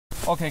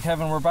Okay,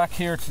 Kevin, we're back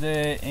here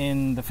today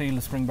in the field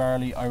of spring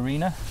barley,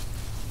 Irina.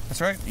 That's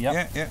right.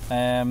 Yep.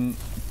 Yeah.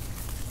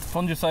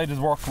 Fungicide has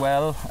worked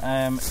well.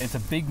 It's a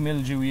big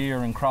mildew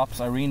year in crops.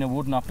 Irina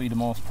would not be the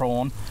most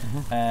prone.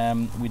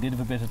 We did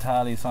have a bit of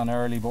Talis on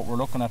early, but we're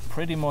looking at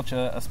pretty much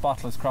a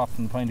spotless crop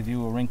from the point of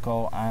view of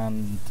Rinco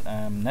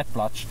and net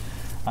blotch.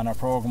 And our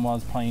programme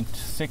was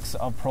 0.6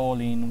 of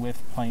proline with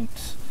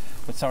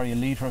a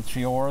litre of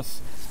Trioris,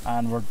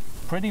 and we're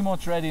pretty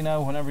much ready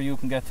now whenever you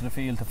can get to the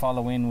field to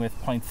follow in with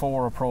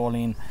 0.4 of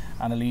proline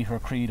and a litre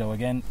of Credo.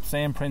 Again,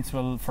 same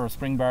principle for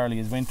spring barley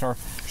as winter.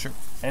 Sure.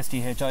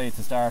 STHI at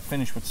the start,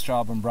 finish with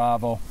Straub and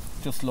Bravo,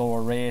 just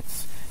lower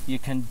rates. You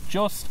can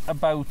just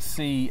about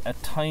see a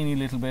tiny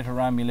little bit of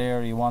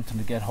Ramularia wanting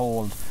to get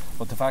hold,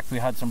 but the fact we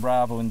had some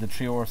Bravo in the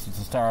Trioris at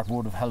the start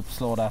would have helped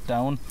slow that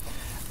down.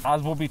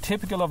 As would be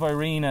typical of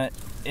Irina,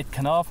 it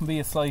can often be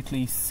a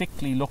slightly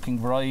sickly looking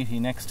variety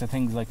next to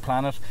things like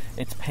Planet.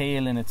 It's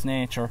pale in its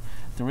nature.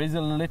 There is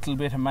a little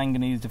bit of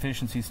manganese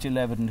deficiency still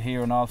evident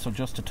here, and also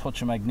just a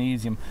touch of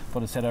magnesium,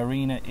 but as I said,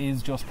 Irina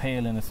is just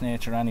pale in its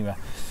nature anyway.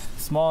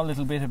 Small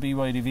little bit of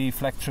BYDV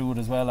fleck through it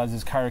as well, as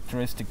is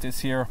characteristic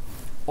this year.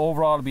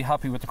 Overall, I'll be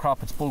happy with the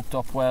crop. It's bulked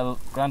up well.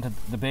 Granted,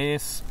 the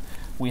base,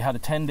 we had a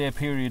 10-day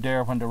period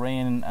there when the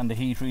rain and the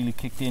heat really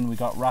kicked in. We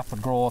got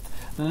rapid growth,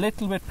 a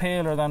little bit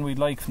paler than we'd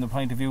like from the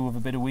point of view of a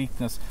bit of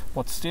weakness,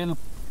 but still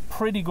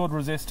pretty good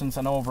resistance,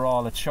 and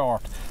overall it's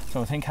short.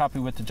 So I think happy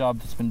with the job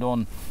that's been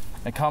done.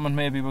 A comment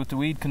maybe about the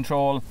weed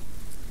control.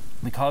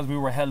 Because we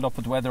were held up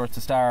with weather at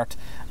the start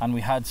and we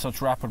had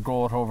such rapid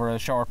growth over a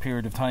short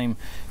period of time,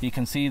 you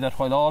can see that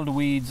while all the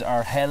weeds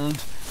are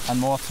held and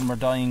most of them are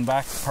dying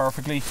back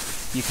perfectly,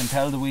 you can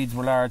tell the weeds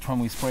were large when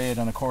we sprayed,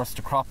 and of course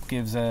the crop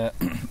gives a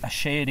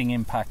shading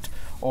impact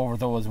over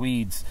those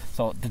weeds.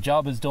 So the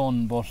job is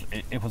done, but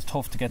it was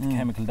tough to get the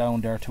chemical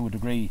down there to a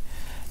degree.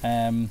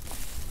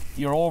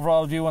 Your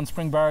overall view on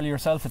spring barley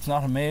yourself, it's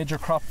not a major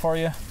crop for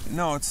you?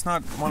 No, it's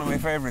not one of my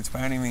favourites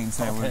by any means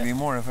now. It would be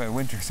more of a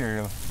winter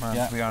cereal,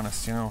 man, to be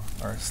honest, you know,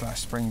 or /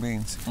 spring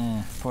beans.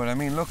 But I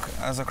mean, look,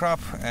 as a crop,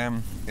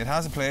 it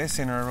has a place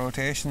in our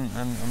rotation,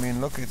 and I mean,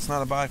 look, it's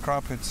not a bad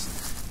crop.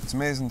 It's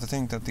amazing to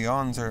think that the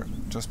awns are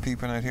just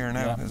peeping out here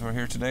now as we're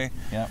here today.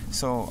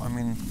 So, I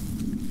mean,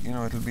 you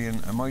know, it'll be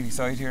a mighty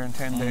sight here in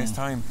 10 days'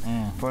 time.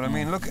 But I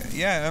mean, look,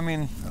 I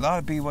mean, a lot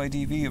of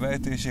BYDV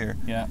about this year.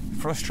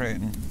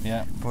 Frustrating.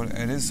 But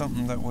it is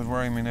something that would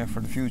worry me now for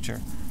the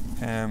future.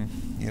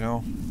 You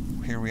know,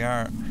 here we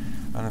are,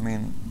 and I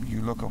mean,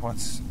 you look at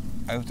what's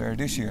out there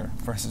this year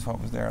versus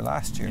what was there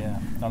last year.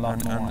 A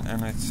lot more.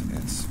 And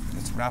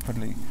it's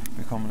rapidly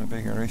becoming a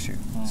bigger issue.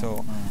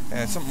 So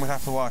it's something we'll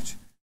have to watch.